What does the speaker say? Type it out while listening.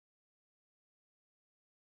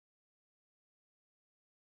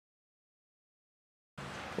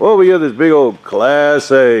Well, we got this big old Class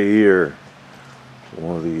A here.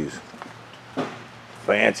 One of these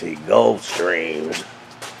fancy Gulfstreams.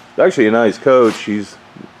 It's actually a nice coach. She's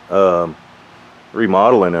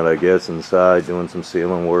remodeling it, I guess, inside, doing some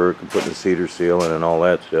sealing work and putting the cedar sealing and all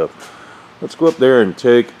that stuff. Let's go up there and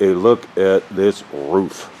take a look at this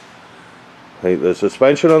roof. Hey, the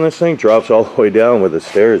suspension on this thing drops all the way down where the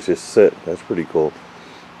stairs just sit. That's pretty cool.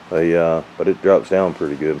 But it drops down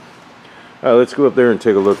pretty good. All right, let's go up there and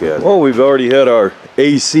take a look at it. Well, we've already had our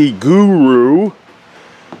AC guru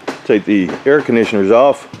take the air conditioners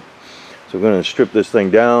off. So we're going to strip this thing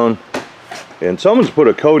down. And someone's put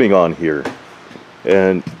a coating on here.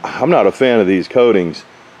 And I'm not a fan of these coatings.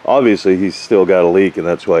 Obviously, he's still got a leak, and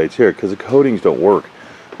that's why it's here, because the coatings don't work.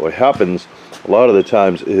 What happens a lot of the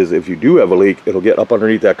times is if you do have a leak, it'll get up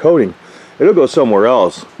underneath that coating. It'll go somewhere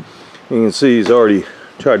else. You can see he's already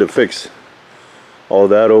tried to fix all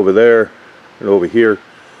that over there and over here.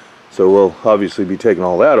 So we'll obviously be taking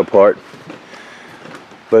all that apart.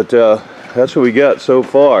 But that's what we got so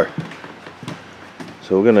far.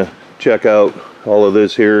 So we're going to check out all of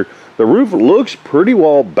this here. The roof looks pretty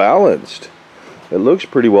well balanced. It looks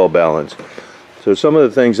pretty well balanced. So some of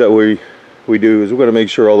the things that we do is we're going to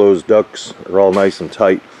make sure all those ducts are all nice and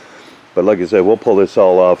tight. But like I said, we'll pull this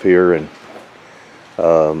all off here. And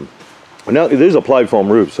now it is a applied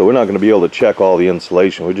foam roof, so we're not going to be able to check all the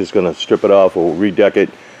insulation. We're just going to strip it off. We'll redeck it.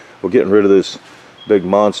 We're getting rid of this big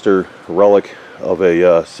monster relic of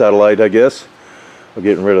a satellite, I guess. We're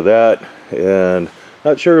getting rid of that. And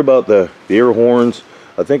not sure about the air horns.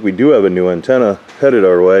 I think we do have a new antenna headed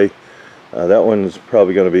our way. That one's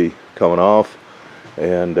probably going to be coming off.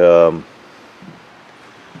 And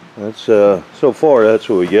that's so far that's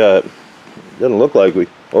what we got. Doesn't look like we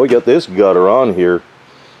got this gutter on here.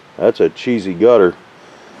 That's a cheesy gutter,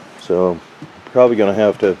 so probably gonna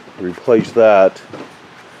have to replace that.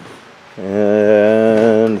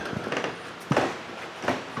 And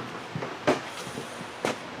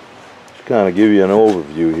just kind of give you an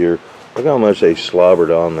overview here. Look how much they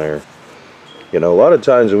slobbered on there. You know, a lot of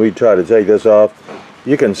times when we try to take this off,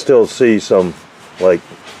 you can still see some, like,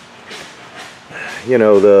 you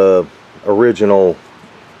know, the original.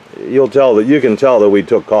 You can tell that we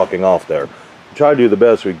took caulking off there. Try to do the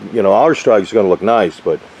best we, you know, our strike's going to look nice,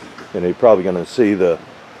 but you know, you're probably going to see the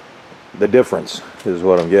difference is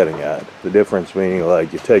what I'm getting at. The difference meaning,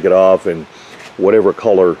 like, you take it off and whatever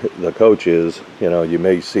color the coach is, you know, you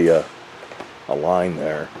may see a line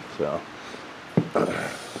there. So,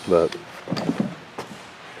 but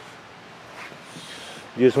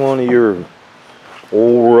just one of your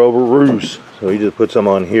old rubber roofs. So he just put some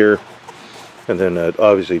on here, and then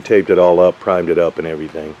obviously taped it all up, primed it up and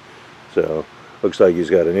everything. So looks like he's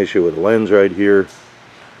got an issue with the lens right here.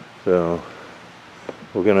 So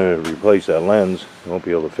we're going to replace that lens. Won't be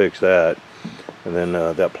able to fix that. And then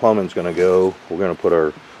that plumbing's going to go. We're going to put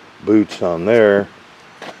our boots on there.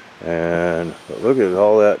 And look at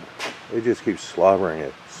all that. It just keeps slobbering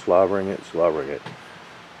it. So,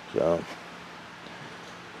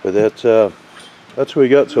 but that's what we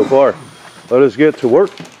got so far. Let us get to work.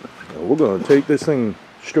 We're going to take this thing,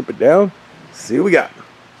 strip it down, see what we got.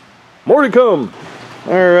 More to come.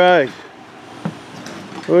 Alright.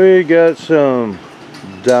 We got some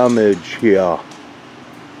damage here.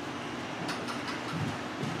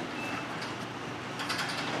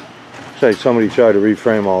 Looks like somebody tried to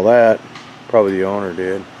reframe all that. Probably the owner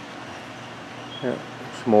did. Yeah,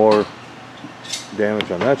 some more damage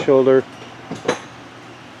on that shoulder.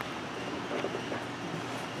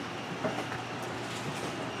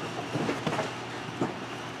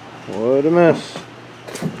 What a mess.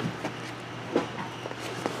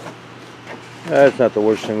 That's not the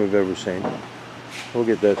worst thing we've ever seen. We'll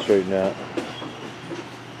get that straightened out.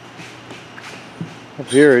 Up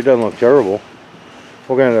here, it doesn't look terrible.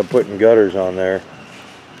 We're going to end up putting gutters on there.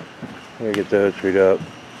 We're going to get that straight up.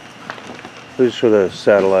 This is for the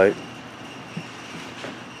satellite.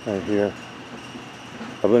 Right here.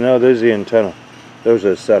 But no, there's the antenna. Those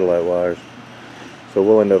are the satellite wires. So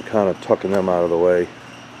we'll end up kind of tucking them out of the way.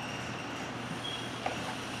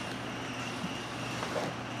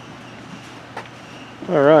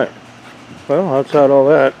 Alright, well, outside all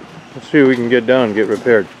that, let's see what we can get done and get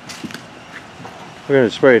repaired. We're going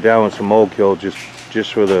to spray it down with some mold kill just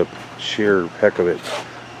for the sheer heck of it.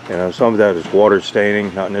 You know, some of that is water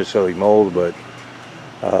staining, not necessarily mold, but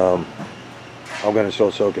I'm going to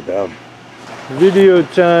still soak it down. Video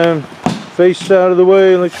time. Face out of the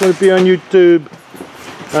way, let's want to be on YouTube.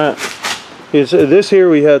 Alright, this here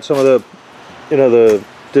we had some of the, you know, the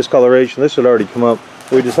discoloration. This had already come up.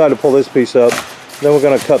 We decided to pull this piece up. Then we're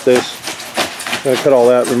going to cut this. We're going to cut all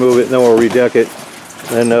that, remove it, and then we'll redeck it.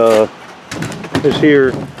 And this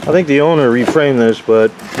here, I think the owner reframed this,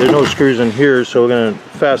 but there's no screws in here, so we're going to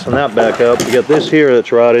fasten that back up. We got this here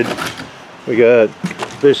that's rotted. We got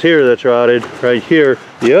this here that's rotted right here.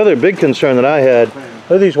 The other big concern that I had,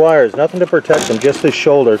 look at these wires, nothing to protect them, just this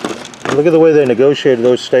shoulder. Look at the way they negotiated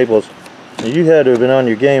those staples. You had to have been on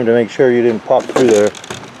your game to make sure you didn't pop through there.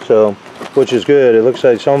 So, which is good. It looks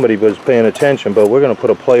like somebody was paying attention, but we're going to put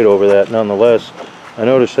a plate over that nonetheless. I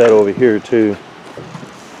noticed that over here too.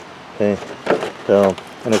 Okay. So,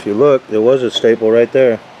 and if you look, there was a staple right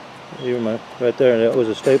there. Right there, that was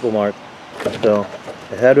a staple mark. So,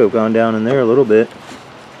 it had to have gone down in there a little bit.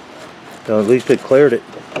 So at least it cleared it.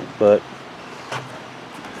 But,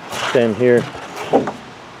 same here.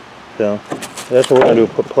 So, that's what we're going to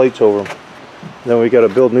do, put plates over them. Then we got to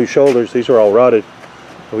build new shoulders. These are all rotted.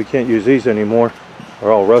 We can't use these anymore.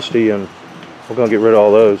 They're all rusty, and we're going to get rid of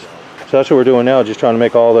all those. So that's what we're doing now, just trying to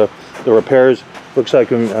make all the repairs. Looks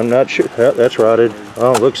like I'm not sure. That's rotted.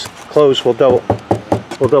 Oh, it looks close. We'll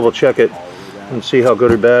double check it and see how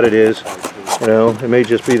good or bad it is. You know, it may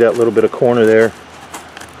just be that little bit of corner there.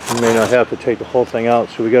 We may not have to take the whole thing out,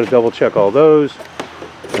 so we got to double check all those.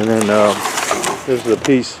 And then this is the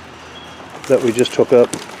piece that we just took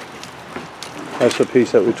up. That's the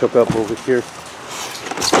piece that we took up over here.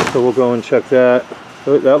 So we'll go and check that.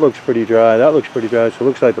 That looks pretty dry. That looks pretty dry. So it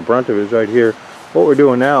looks like the brunt of it is right here. What we're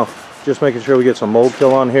doing now, just making sure we get some mold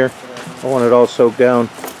kill on here. I want it all soaked down.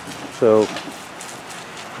 So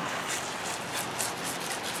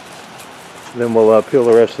then we'll peel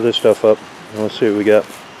the rest of this stuff up and we'll see what we got.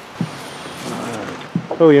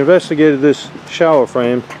 So we investigated this shower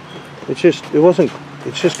frame. It's just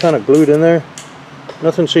kind of glued in there.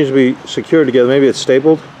 Nothing seems to be secured together. Maybe it's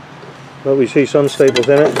stapled, but we see some staples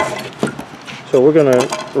in it. So we're going to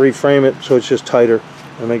reframe it so it's just tighter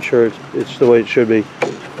and make sure it's the way it should be.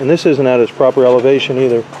 And this isn't at its proper elevation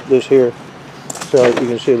either, this here. So you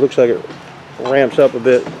can see it looks like it ramps up a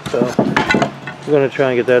bit. So we're going to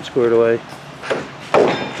try and get that squared away.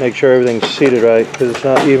 Make sure everything's seated right, because it's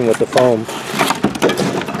not even with the foam.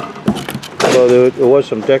 Although there was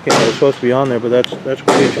some decking that was supposed to be on there, but that's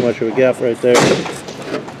way too much of a gap right there.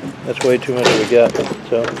 That's way too much of a gap.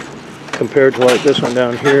 So compared to like this one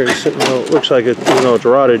down here, it's sitting, it looks like it, even though it's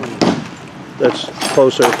rotted, that's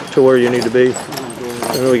closer to where you need to be.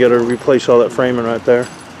 And then we got to replace all that framing right there.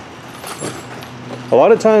 A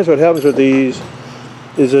lot of times what happens with these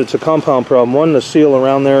is it's a compound problem. One, the seal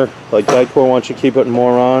around there, like Dicor wants you to keep putting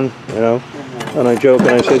more on, you know. And I joke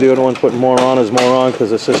and I say the other one's putting more on is more on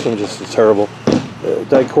because the system just is terrible.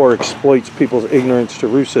 Dicor exploits people's ignorance to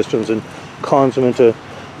roof systems and cons them into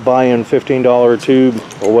buying $15 a tube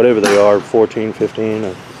or whatever they are, 14, 15.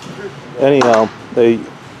 Or anyhow, they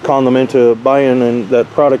con them into buying and that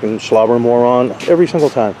product and slobber more on every single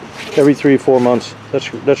time, every 3-4 months.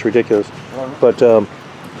 That's ridiculous. But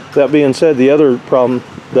that being said, the other problem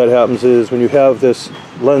that happens is when you have this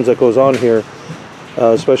lens that goes on here,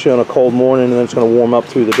 especially on a cold morning, and then it's going to warm up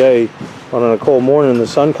through the day. On a cold morning, the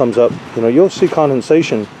sun comes up, you know, you'll see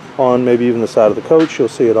condensation on maybe even the side of the coach. You'll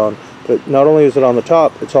see it on, but not only is it on the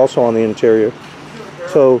top, it's also on the interior.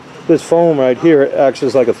 So this foam right here acts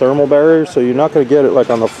as like a thermal barrier, so you're not going to get it like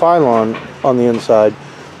on the Phylon on the inside,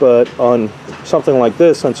 but on something like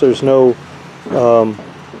this, since there's no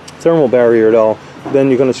thermal barrier at all, then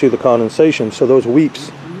you're going to see the condensation. So those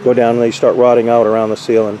weeps go down and they start rotting out around the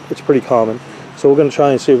ceiling. It's pretty common. So we're going to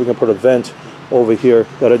try and see if we can put a vent over here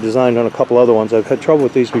that I designed on a couple other ones. I've had trouble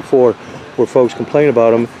with these before where folks complain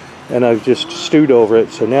about them, and I've just stewed over it.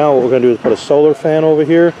 So now what we're going to do is put a solar fan over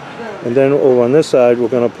here, and then over on this side we're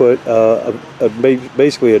going to put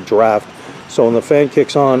basically a draft. So when the fan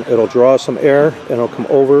kicks on, it'll draw some air and it'll come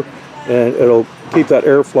over and it'll keep that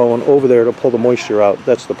air flowing over there to pull the moisture out.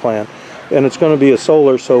 That's the plan. And it's going to be a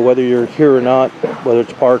solar, so whether you're here or not, whether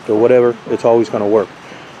it's parked or whatever, it's always going to work.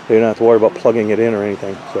 You don't have to worry about plugging it in or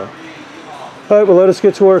anything. So, all right, well, let us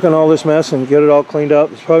get to work on all this mess and get it all cleaned up.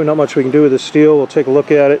 There's probably not much we can do with this steel. We'll take a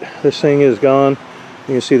look at it. This thing is gone.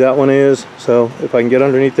 You can see that one is. So if I can get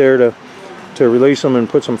underneath there to release them and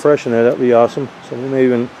put some fresh in there, that'd be awesome. So we may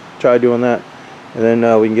even try doing that, and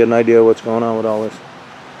then we can get an idea of what's going on with all this.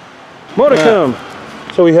 Modicum.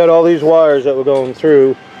 Yeah. So we had all these wires that were going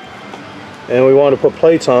through, and we wanted to put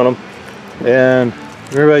plates on them. And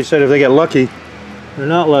everybody said if they get lucky. They're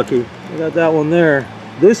not lucky. We got that one there.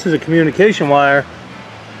 This is a communication wire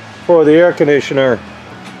for the air conditioner.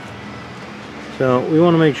 So we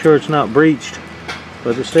want to make sure it's not breached.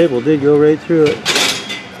 But the staple did go right through it.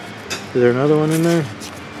 Is there another one in there?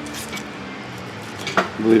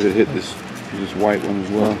 I believe it hit this white one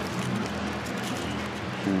as well.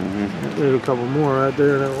 There's a couple more right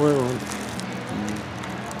there in that white one.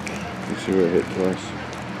 Let's see where it hit twice.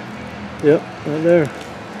 Yep, right there.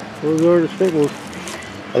 Those are the staples.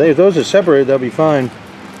 I think if those are separated, that'll be fine.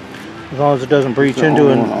 As long as it doesn't breach into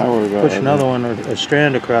and push another one or a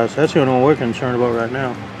strand across. That's the only one we're concerned about right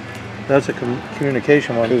now. That's a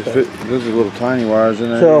communication one. Those are little tiny wires in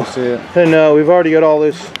there. So, you can see it. And we've already got all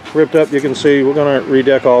this ripped up. You can see we're going to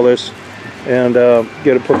redeck all this and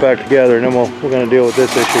get it put back together, and then we're going to deal with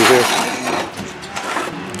this issue here.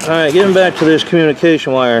 All right, getting back to this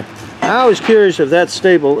communication wire. I was curious if that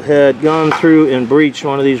staple had gone through and breached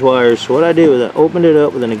one of these wires. So what I did was I opened it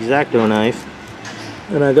up with an X-Acto knife,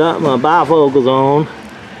 and I got my bifocals on,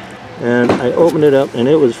 and I opened it up, and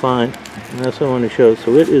it was fine. And that's what I want to show.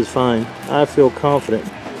 So it is fine. I feel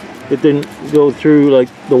confident. It didn't go through, like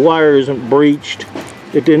the wire isn't breached.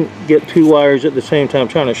 It didn't get two wires at the same time. I'm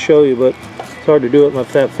trying to show you, but it's hard to do it with my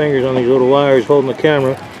fat fingers on these little wires holding the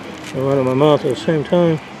camera and running my mouth at the same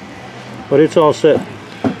time. But it's all set.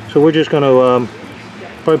 So we're just going to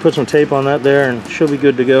probably put some tape on that there, and she'll be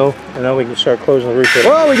good to go. And now we can start closing the roof.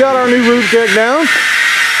 Well, we got our new roof deck down.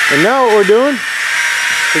 And now what we're doing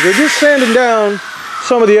is we're just sanding down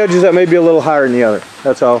some of the edges that may be a little higher than the other.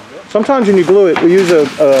 That's all. Sometimes when you glue it, we use a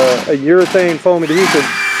urethane foam adhesive.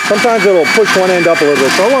 Sometimes it'll push one end up a little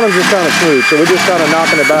bit. So I want them just kind of smooth. So we're just kind of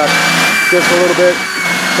knocking it back just a little bit,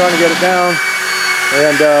 trying to get it down.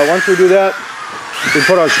 And once we do that, we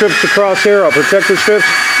put our strips across here, our protector strips,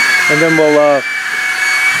 and then we'll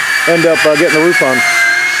end up getting the roof on.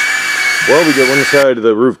 Well, we got one side of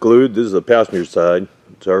the roof glued. This is the passenger side.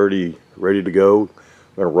 It's already ready to go.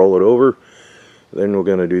 We're going to roll it over. Then we're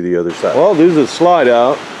going to do the other side. Well, this is a slide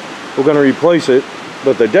out. We're going to replace it,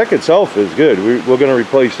 but the deck itself is good. We're going to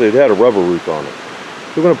replace it. It had a rubber roof on it.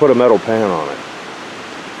 We're going to put a metal pan on it.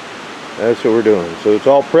 That's what we're doing. So it's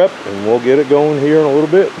all prepped, and we'll get it going here in a little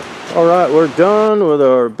bit. All right, we're done with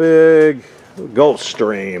our big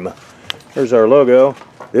Gulfstream. Here's our logo.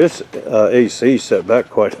 This AC set back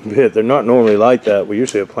quite a bit. They're not normally like that. We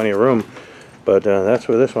usually have plenty of room, but that's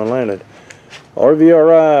where this one landed.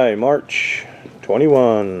 RVRI, March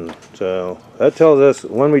 21. So that tells us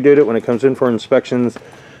when we did it, when it comes in for inspections,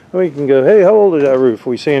 we can go, hey, how old is that roof? If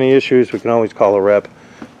we see any issues, we can always call a rep.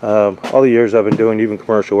 All the years I've been doing even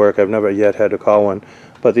commercial work, I've never yet had to call one.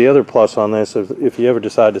 But the other plus on this, if you ever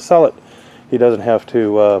decide to sell it, he doesn't have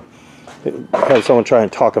to have someone try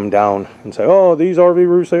and talk him down and say, oh, these RV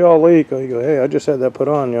roofs, they all leak. Or you go, hey, I just had that put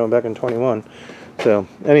on, back in 21. So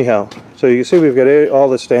anyhow, so you can see we've got all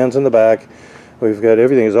the stands in the back. We've got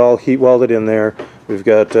everything is all heat welded in there. We've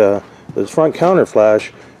got this front counter flash.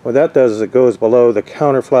 What that does is it goes below the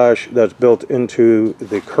counter flash that's built into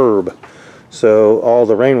the curb. So all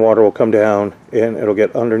the rainwater will come down and it'll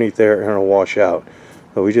get underneath there and it'll wash out.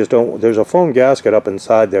 But we just don't, there's a foam gasket up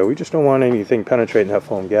inside there. We just don't want anything penetrating that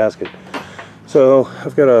foam gasket. So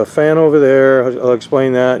I've got a fan over there. I'll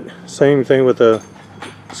explain that. Same thing with the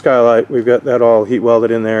skylight. We've got that all heat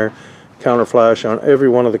welded in there. Counter flash on every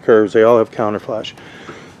one of the curves. They all have counter flash.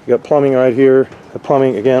 You got plumbing right here. The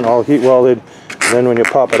plumbing, again, all heat welded. And then when you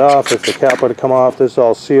pop it off, if the cap were to come off, this is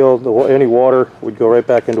all sealed. Any water would go right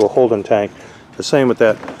back into a holding tank. The same with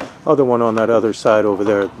that other one on that other side over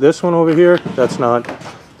there. This one over here, that's not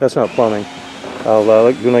plumbing.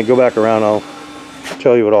 When I go back around, I'll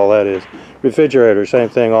tell you what all that is. Refrigerator, same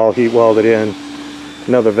thing, all heat welded in.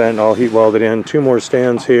 Another vent, all heat welded in. Two more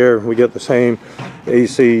stands here. We get the same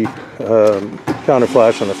AC counter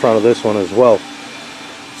flash on the front of this one as well.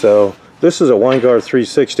 So this is a Winegard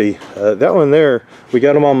 360. That one there, we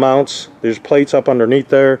got them on mounts. There's plates up underneath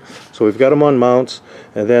there, so we've got them on mounts.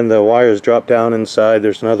 And then the wires drop down inside.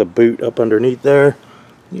 There's another boot up underneath there.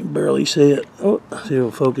 You can barely see it. Oh, see,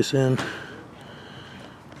 it'll focus in.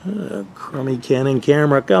 Crummy Canon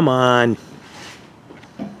camera, come on.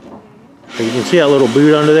 You can see that little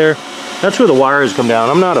boot under there. That's where the wires come down.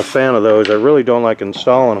 I'm not a fan of those. I really don't like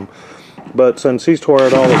installing them. But since he's tore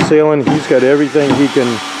out all the ceiling, he's got everything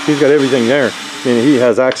he's got everything there. I mean, he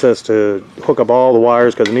has access to hook up all the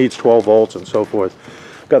wires because it needs 12 volts and so forth.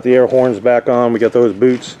 Got the air horns back on. We got those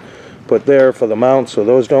boots put there for the mounts so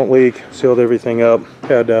those don't leak. Sealed everything up.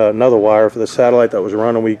 Had another wire for the satellite that was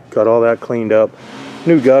running. We got all that cleaned up.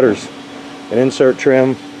 New gutters, an insert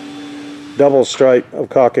trim, double stripe of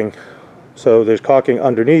caulking. So there's caulking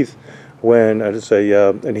underneath when it's a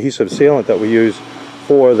adhesive sealant that we use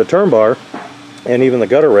for the turn bar and even the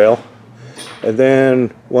gutter rail. And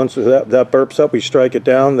then once that burps up, we strike it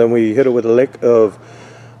down. Then we hit it with a lick of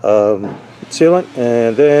sealant,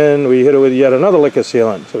 and then we hit it with yet another lick of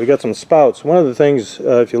sealant. So we got some spouts. One of the things,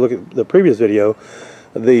 if you look at the previous video,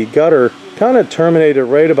 the gutter kind of terminated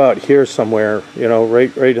right about here somewhere,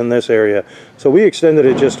 right in this area. So we extended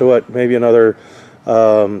it just to maybe another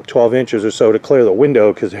 12 inches or so to clear the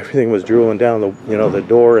window, because everything was drooling down the, you know, the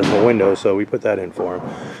door and the window, so we put that in for him.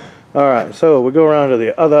 All right, so we go around to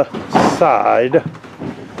the other side.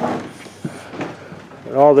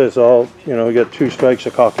 And all this, you know, we got 2 strikes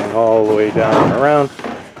of caulking all the way down and around,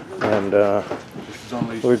 and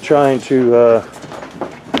we're trying to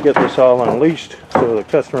get this all unleashed so the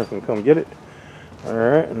customer can come get it. All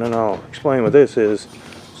right, and then I'll explain what this is.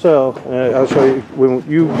 So I'll show you, when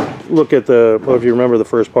you look at well, if you remember the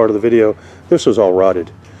first part of the video, this was all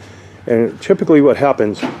rotted. And typically what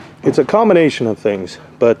happens, it's a combination of things,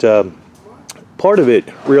 but part of it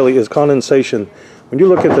really is condensation. When you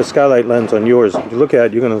look at the skylight lens on yours, you look at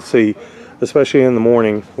it, you're going to see, especially in the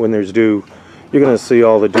morning when there's dew, you're going to see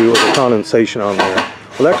all the dew or the condensation on there.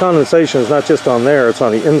 Well, that condensation is not just on there, it's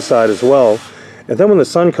on the inside as well. And then when the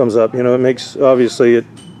sun comes up, you know, it makes, obviously, it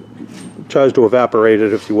tries to evaporate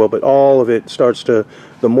it, if you will, but all of it starts to,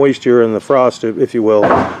 the moisture and the frost, if you will,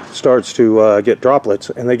 starts to get droplets,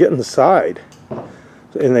 and they get inside,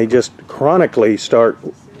 and they just chronically start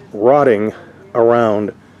rotting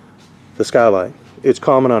around the skylight. It's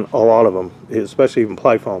common on a lot of them, especially even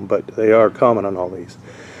ply foam, but they are common on all these.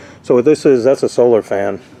 So what this is, that's a solar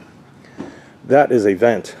fan. That is a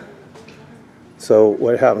vent. So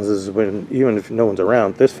what happens is, when, even if no one's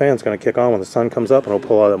around, this fan's going to kick on when the sun comes up, and it'll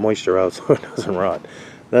pull all that moisture out so it doesn't rot.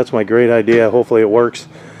 That's my great idea. Hopefully it works.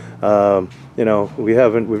 You know,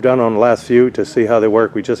 we've done on the last few to see how they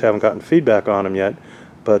work. We just haven't gotten feedback on them yet.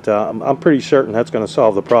 But I'm pretty certain that's going to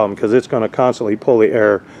solve the problem, because it's going to constantly pull the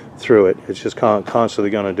air through it. It's just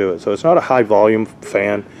constantly going to do it. So it's not a high volume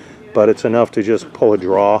fan, but it's enough to just pull a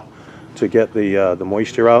draw to get the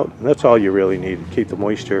moisture out. And that's all you really need to keep the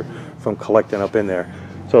moisture from collecting up in there.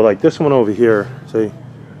 So like this one over here, see,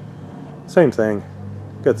 same thing,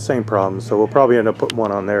 got the same problem. So we'll probably end up putting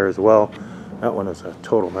one on there as well. That one is a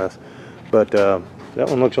total mess, but that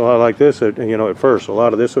one looks a lot like this. You know, at first a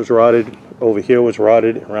lot of this was rotted, over here was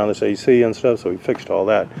rotted around this AC and stuff, so we fixed all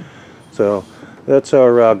that. So that's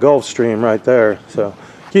our Gulfstream right there. So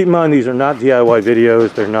keep in mind, these are not DIY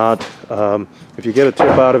videos. They're not, if you get a tip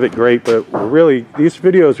out of it, great, but really, these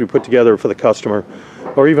videos we put together for the customer,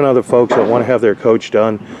 or even other folks that want to have their coach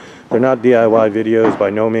done. They're not DIY videos by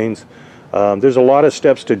no means. There's a lot of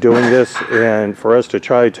steps to doing this, and for us to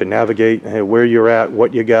try to navigate where you're at,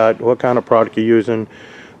 what you got, what kind of product you're using,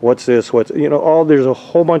 what's this, what's, you know, there's a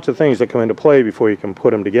whole bunch of things that come into play before you can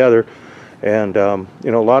put them together. And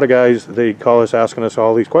you know, a lot of guys, they call us asking us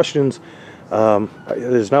all these questions.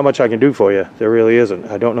 There's not much I can do for you. There really isn't.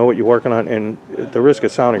 I don't know what you're working on, and at the risk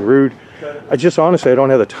of sounding rude, I just honestly, I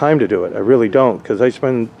don't have the time to do it. I really don't, because I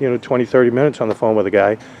spend, you know, 20-30 minutes on the phone with a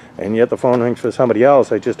guy, and yet the phone rings for somebody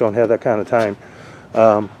else. I just don't have that kind of time.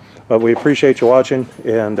 But we appreciate you watching,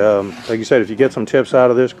 and like you said, if you get some tips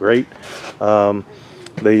out of this, great.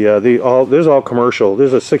 This is all commercial. This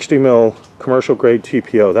is a 60 mil commercial grade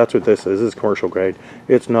TPO. That's what this is. This is commercial grade.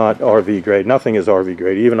 It's not RV grade. Nothing is RV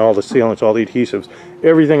grade. Even all the sealants, all the adhesives,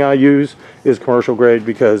 everything I use is commercial grade,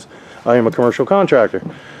 because I am a commercial contractor.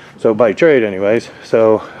 So by trade anyways.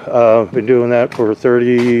 So I've been doing that for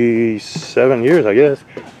 37 years, I guess,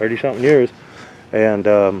 30 something years.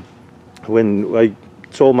 And when I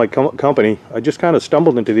sold my company, I just kind of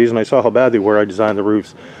stumbled into these, and I saw how bad they were. I designed the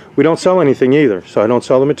roofs. We don't sell anything either, so I don't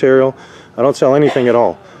sell the material. I don't sell anything at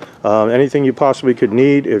all. Anything you possibly could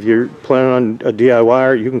need, if you're planning on a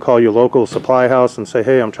DIYer, you can call your local supply house and say,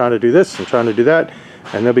 hey, I'm trying to do this, I'm trying to do that,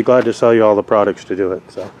 and they'll be glad to sell you all the products to do it.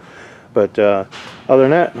 So, but other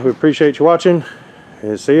than that, we appreciate you watching,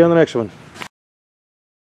 and see you on the next one.